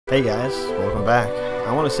Hey guys, welcome back.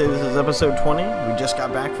 I want to say this is episode 20. We just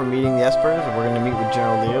got back from meeting the Espers, and we're going to meet with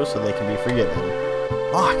General Leo so they can be forgiven.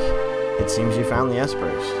 Locke, it seems you found the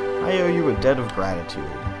Espers. I owe you a debt of gratitude.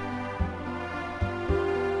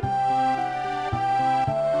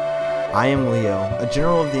 I am Leo, a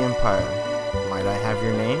general of the Empire. Might I have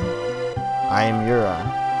your name? I am Yura.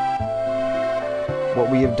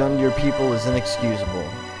 What we have done to your people is inexcusable.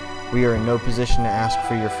 We are in no position to ask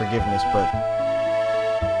for your forgiveness, but...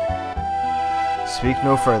 Speak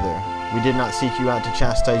no further. We did not seek you out to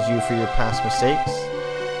chastise you for your past mistakes.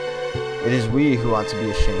 It is we who ought to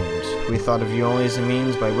be ashamed. We thought of you only as a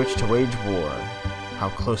means by which to wage war. How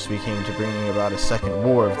close we came to bringing about a second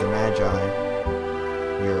war of the Magi.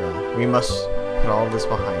 Yura, we must put all this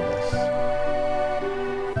behind us.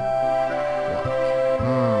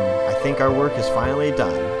 I think our work is finally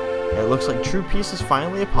done. It looks like true peace is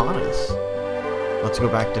finally upon us. Let's go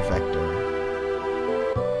back to Vector.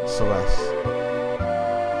 Celeste.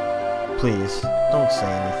 Please, don't say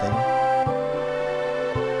anything.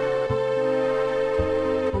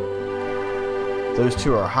 Those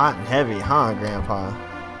two are hot and heavy, huh, Grandpa?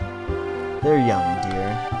 They're young,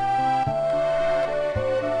 dear.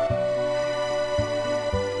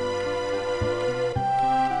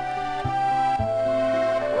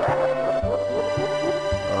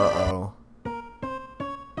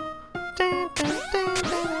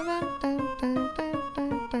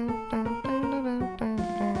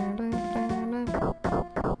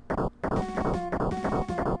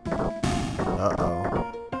 Uh-oh.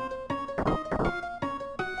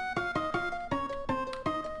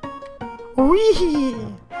 Whee!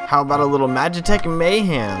 How about a little Magitech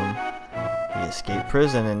mayhem? He escaped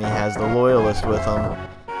prison and he has the Loyalist with him.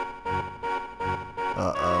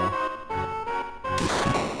 Uh-oh.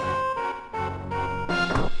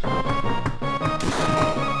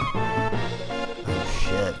 Oh,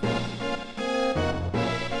 shit.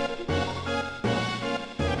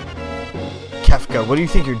 Kefka, what do you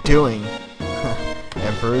think you're doing?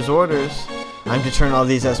 Emperor's orders. I'm to turn all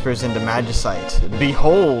these Espers into Magicite.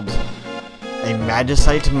 Behold! A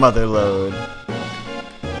Magicite motherlode.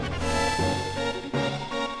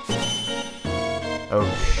 Oh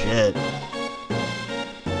shit.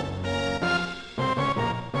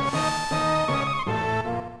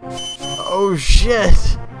 Oh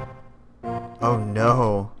shit! Oh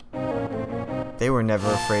no. They were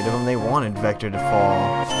never afraid of him, they wanted Vector to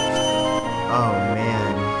fall. Oh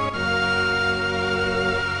man.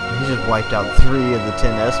 He just wiped out 3 of the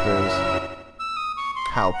 10 Espers.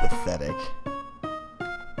 How pathetic.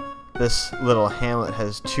 This little hamlet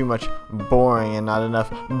has too much boring and not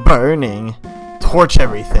enough burning. Torch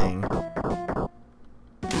everything. Oh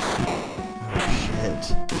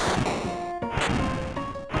shit.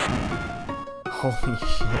 Holy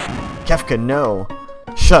shit. Kefka, no.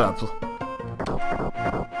 Shut up.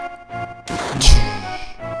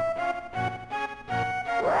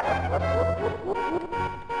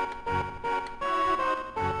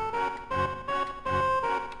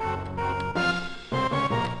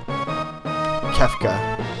 Kefka,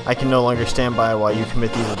 I can no longer stand by while you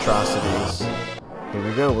commit these atrocities. Here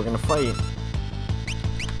we go, we're gonna fight.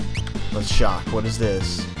 Let's shock. What is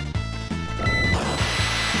this?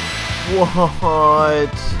 What?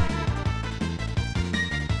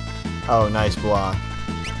 Oh, nice block.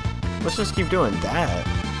 Let's just keep doing that.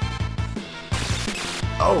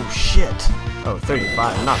 Oh, shit. Oh,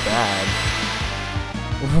 35. Not bad.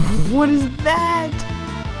 What is that?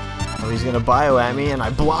 Oh, he's gonna bio at me and I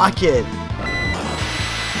block it.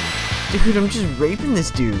 Dude, I'm just raping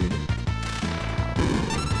this dude.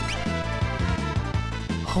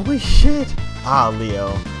 Holy shit. Ah,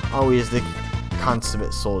 Leo. Always the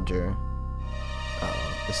consummate soldier.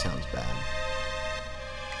 Uh-oh, this sounds bad.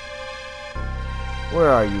 Where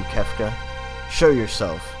are you, Kefka? Show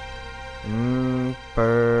yourself.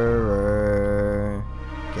 Emperor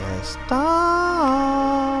Gustav.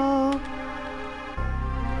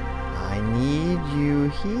 I need you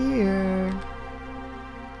here.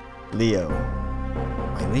 Leo,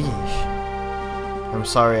 my liege. I'm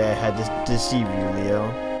sorry I had to deceive you, Leo.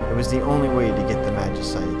 It was the only way to get the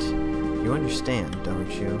Magicite. You understand, don't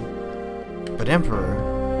you? But Emperor,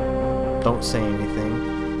 don't say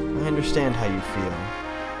anything. I understand how you feel.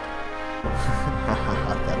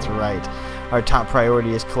 That's right. Our top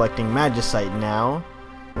priority is collecting Magicite now.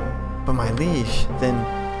 But my liege, then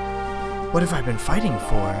what have I been fighting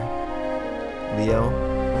for? Leo,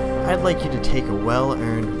 I'd like you to take a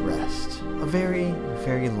well-earned rest. A very,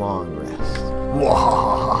 very long rest.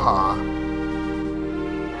 Mwahaha!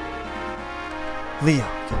 Leo,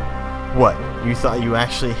 what? You thought you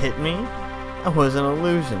actually hit me? That was an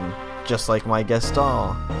illusion. just like my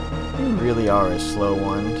Gestal. You really are a slow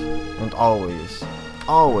one, and always,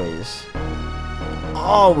 always,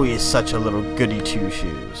 always such a little goody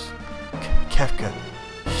two-shoes. Kefka,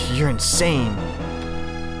 you're insane.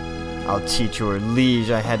 I'll teach your liege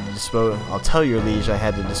I had to dispose. I'll tell your liege I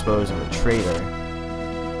had to dispose of a traitor.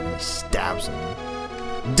 And he stabs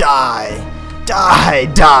him. Die, die,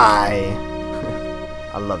 die.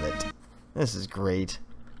 I love it. This is great.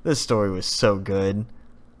 This story was so good.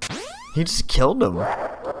 He just killed him.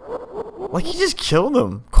 Like, he just killed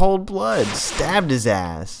him. Cold blood. Stabbed his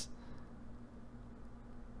ass.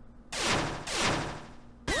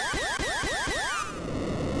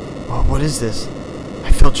 Oh, what is this?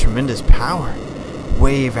 I feel tremendous power.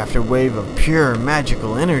 Wave after wave of pure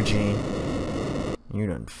magical energy. You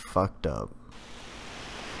done fucked up.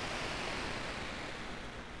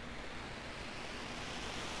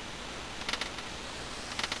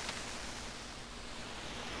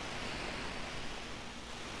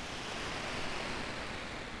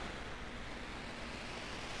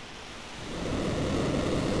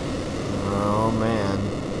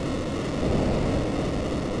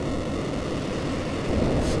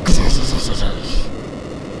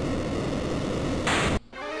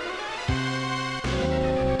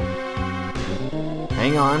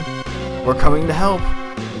 Hang on, we're coming to help.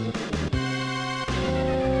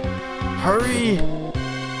 Hurry!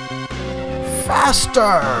 Faster!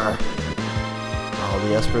 All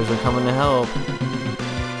the espers are coming to help.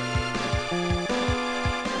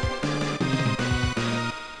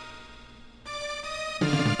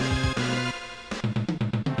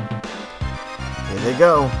 Here they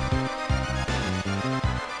go.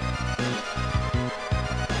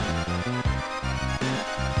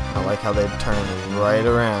 I like how they turn right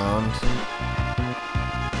around.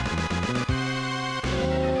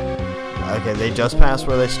 Okay, they just passed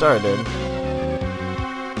where they started.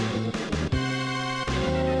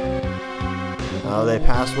 Oh, they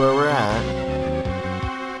passed where we're at.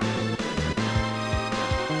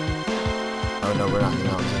 Oh no, we're not in the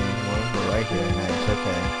mountains anymore. We're right here. Nice,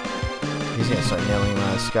 okay. He's gonna start nailing him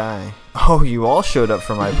out of the sky. Oh, you all showed up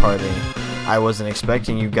for my party. I wasn't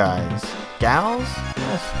expecting you guys. Gals?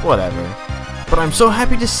 Whatever. But I'm so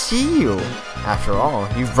happy to see you. After all,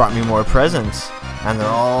 you've brought me more presents, and they're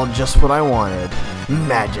all just what I wanted.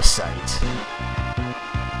 Magicite.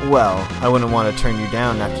 Well, I wouldn't want to turn you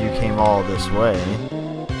down after you came all this way.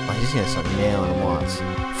 Oh, he's gonna start nailing him once.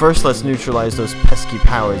 First, let's neutralize those pesky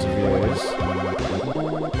powers of yours.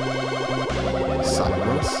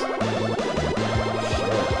 Silence.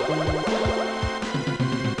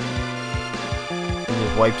 He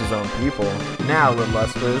just wiped his own people. Now, little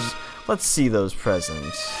espers, let's see those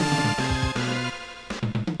presents.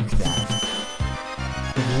 Look at that.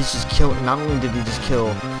 He's just killed. Not only did he just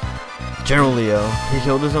kill General Leo, he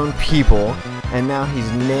killed his own people, and now he's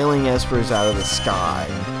nailing espers out of the sky.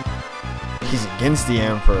 He's against the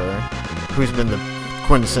Emperor, who's been the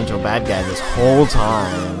quintessential bad guy this whole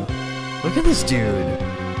time. Look at this dude.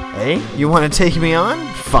 Hey, you want to take me on?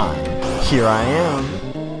 Fine. Here I am.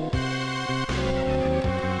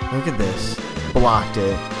 Look at this. Blocked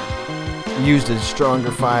it. Used a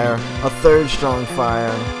stronger fire, a third strong fire,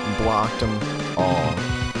 and blocked them all.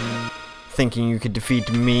 Thinking you could defeat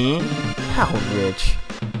me? How rich.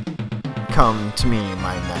 Come to me,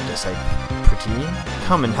 my Magicite pretty.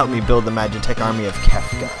 Come and help me build the Magitech army of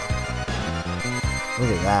Kefka. Look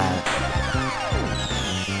at that.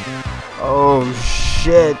 Oh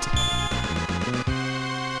shit.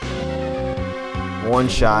 One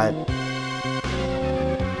shot.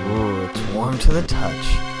 Ooh, it's warm to the touch.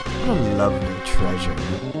 What a lovely treasure.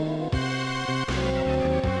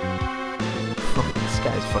 This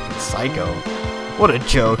guy's fucking psycho. What a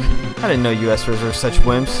joke. I didn't know you espers were such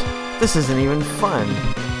wimps. This isn't even fun.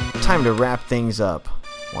 Time to wrap things up.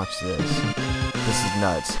 Watch this. This is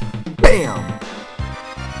nuts. BAM!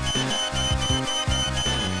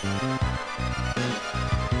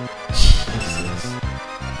 Jesus.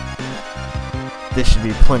 This should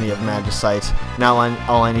be plenty of Magicite. Now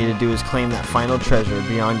all I need to do is claim that final treasure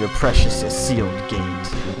beyond your precious sealed gate.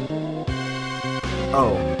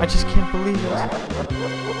 Oh, I just can't believe it.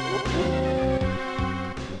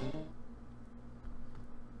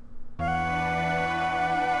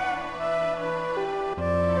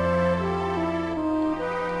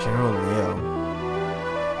 General Leo.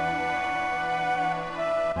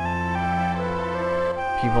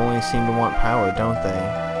 People only seem to want power, don't they?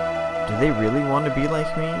 Do they really want to be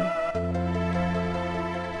like me?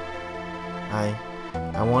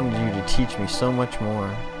 I wanted you to teach me so much more.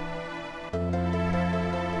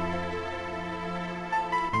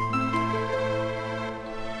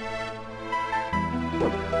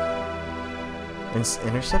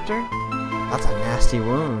 Interceptor? That's a nasty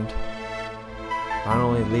wound. Not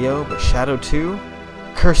only Leo, but Shadow too?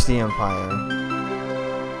 Curse the Empire.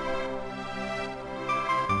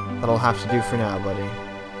 That'll have to do for now, buddy.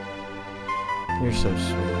 You're so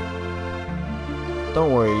sweet.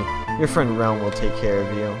 Don't worry, your friend Realm will take care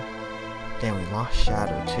of you. Damn, we lost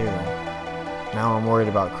Shadow too. Now I'm worried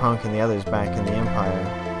about Krunk and the others back in the Empire.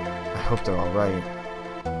 I hope they're alright.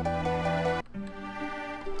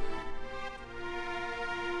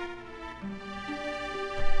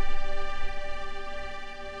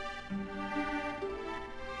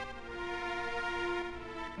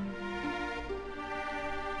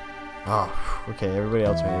 Oh, okay, everybody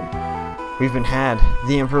else made it. We've been had.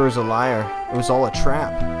 The Emperor's a liar. It was all a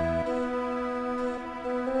trap.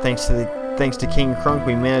 Thanks to King Krunk,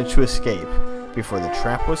 we managed to escape before the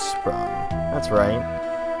trap was sprung. That's right.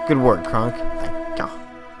 Good work, Krunk. Thank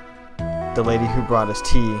God. The lady who brought us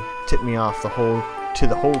tea tipped me off to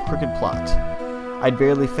the whole crooked plot. I'd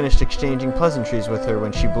barely finished exchanging pleasantries with her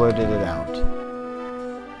when she blurted it out.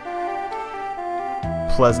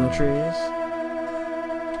 Pleasantries?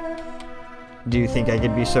 Do you think I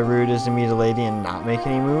could be so rude as to meet a lady and not make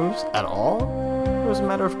any moves at all? It was a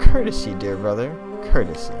matter of courtesy, dear brother.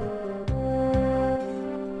 Courtesy.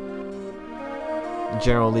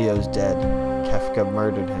 General Leo's dead. Kefka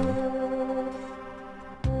murdered him.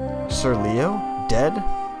 Sir Leo? Dead?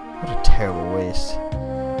 What a terrible waste.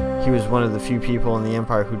 He was one of the few people in the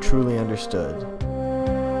Empire who truly understood.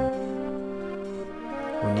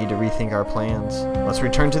 We need to rethink our plans. Let's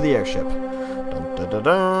return to the airship. Dun, dun, dun,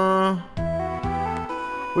 dun.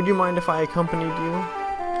 Would you mind if I accompanied you?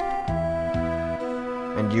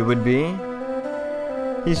 And you would be?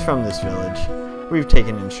 He's from this village. We've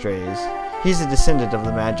taken in strays. He's a descendant of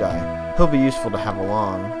the Magi. He'll be useful to have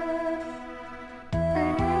along.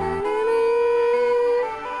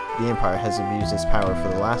 The Empire has abused its power for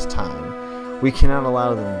the last time. We cannot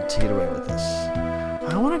allow them to get away with this.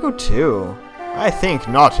 I want to go too. I think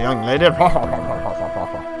not, young lady.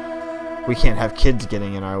 We can't have kids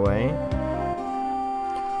getting in our way.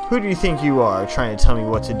 Who do you think you are, trying to tell me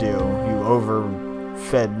what to do, you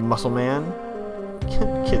overfed muscle man?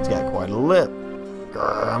 Kid's got quite a lip.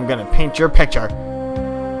 Grr, I'm gonna paint your picture.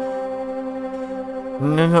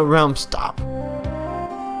 No, Realm, stop.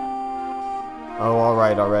 Oh,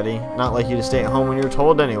 alright already. Not like you to stay at home when you're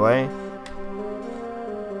told anyway.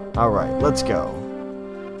 Alright, let's go.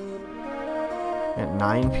 At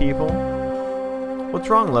 9 people? What's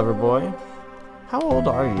wrong, lover boy? How old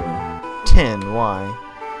are you? 10, why?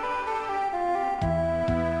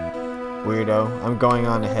 Weirdo, I'm going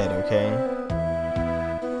on ahead, okay?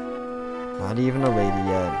 Not even a lady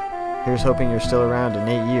yet. Here's hoping you're still around in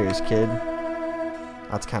 8 years, kid.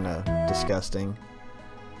 That's kinda disgusting.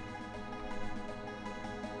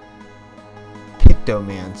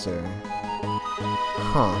 Pictomancer.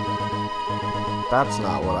 Huh. That's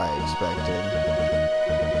not what I expected.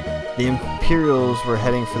 The Imperials were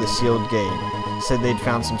heading for the sealed gate. Said they'd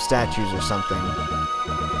found some statues or something.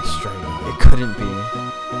 Straight, it couldn't be.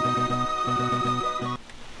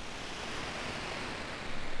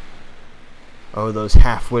 Oh, those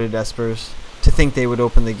half-witted espers. To think they would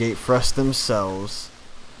open the gate for us themselves.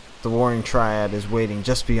 The Warring Triad is waiting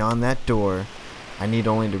just beyond that door. I need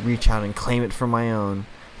only to reach out and claim it for my own,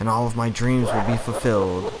 and all of my dreams will be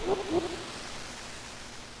fulfilled.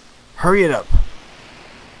 Hurry it up!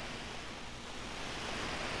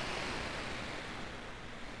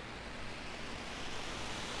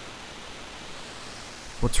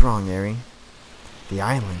 What's wrong, Eri? The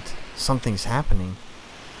island. Something's happening.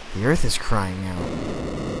 The earth is crying out.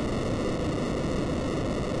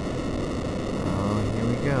 Oh, here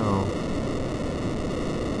we go.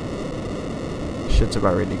 Shit's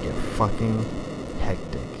about ready to get fucking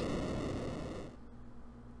hectic.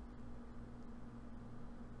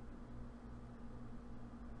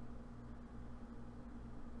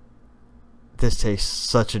 This takes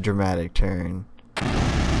such a dramatic turn.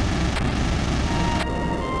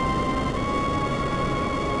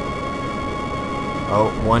 Oh,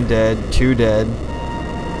 1 dead, 2 dead.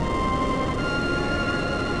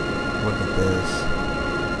 Look at this.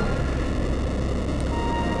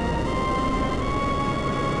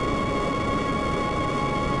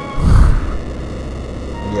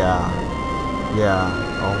 Yeah,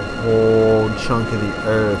 a whole chunk of the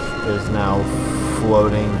earth is now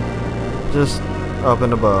floating just up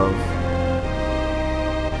and above.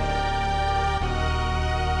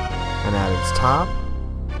 And at its top,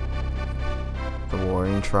 the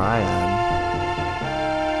Warring Triad.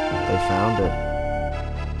 They found it.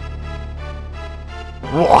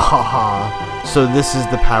 Wahaha! So this is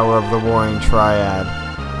the power of the Warring Triad.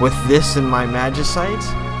 With this in my magicite,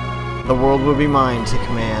 the world will be mine to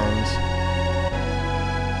command.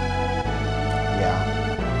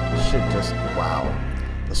 Yeah. Shit just... wow.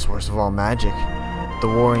 The source of all magic. The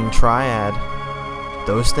warring triad.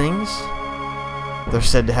 Those things? They're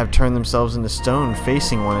said to have turned themselves into stone,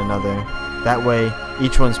 facing one another. That way,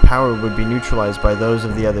 each one's power would be neutralized by those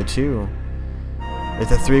of the other two. If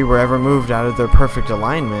the three were ever moved out of their perfect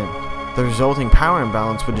alignment, the resulting power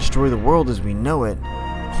imbalance would destroy the world as we know it.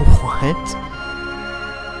 What?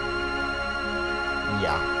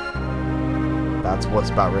 Yeah. That's what's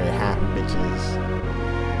about ready to happen, bitches.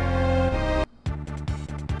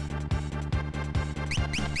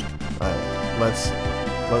 Alright, let's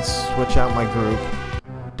switch out my group.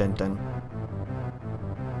 Dun dun.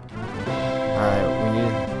 Alright, we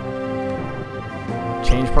need to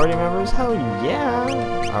change party members? Hell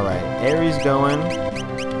yeah! Alright, Aries going.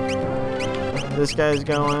 This guy's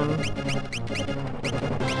going.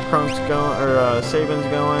 Krunk's going, or Saban's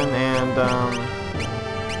going, and I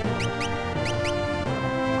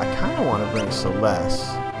kinda wanna bring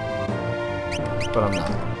Celeste. But I'm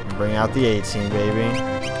not. I'm bringing out the 18, baby.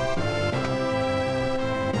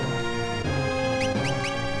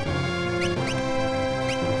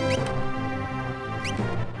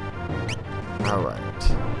 Alright.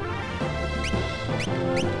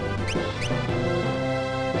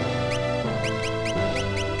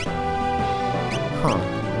 Huh.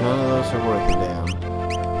 None of those are worth a damn.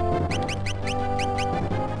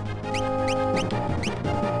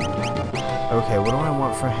 Okay, what do I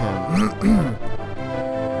want for him?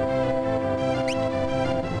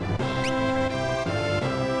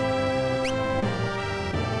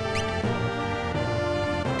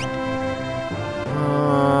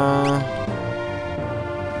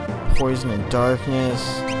 Poison and darkness.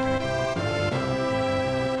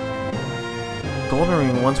 Golden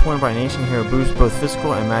Ring, once worn by an ancient hero, boosts both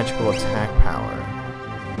physical and magical attack power.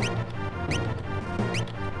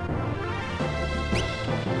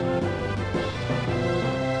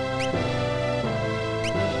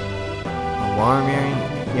 Alarm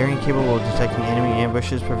earring capable of detecting enemy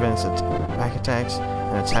ambushes, prevents back attacks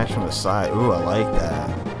and attacks from the side. Ooh, I like that.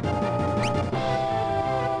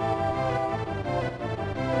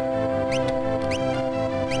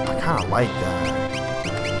 I like that.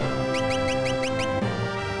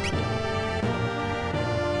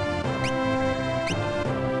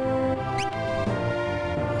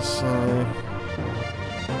 So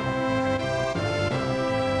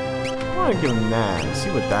I want to give him that and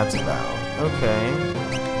see what that's about. Okay,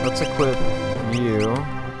 let's equip you.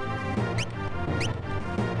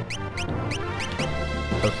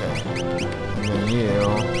 Okay, and then you.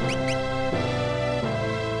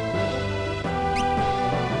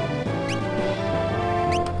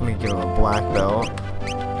 Give him a black belt.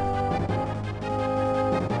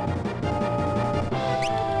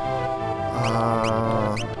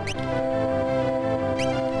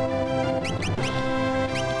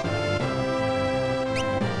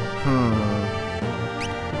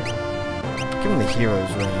 Give him the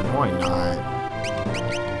hero's ring. Why not?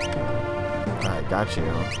 Alright, got you.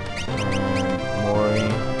 And Mori.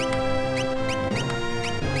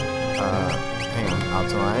 Hang on.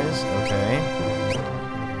 Optimize. Okay.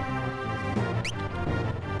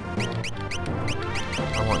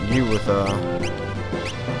 I want you with a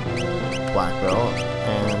black belt,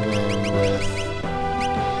 and then with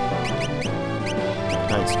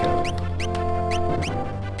Knight's Coat.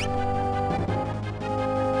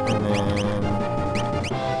 And then,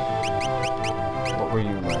 what were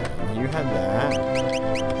you like? You had that.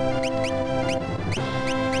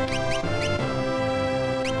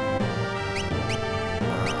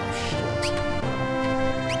 Oh, shit.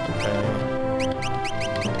 Okay.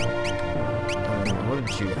 What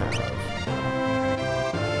did you have?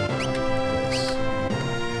 This.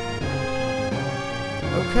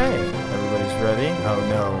 Okay, everybody's ready? Oh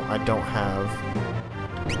no, I don't have...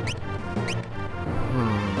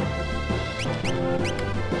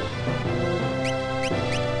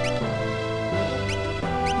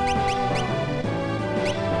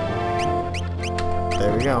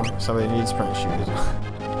 There we go. Somebody needs sprint shoes.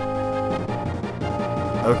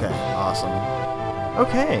 Okay, awesome.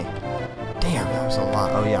 Okay. Damn, that was a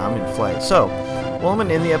lot. Oh yeah, I'm in flight. So, well, I'm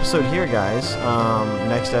gonna end the episode here, guys.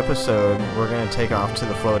 Next episode, we're gonna take off to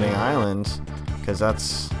the floating island, because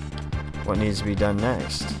that's what needs to be done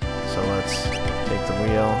next. So let's take the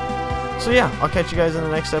wheel. So yeah, I'll catch you guys in the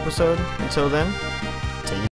next episode. Until then,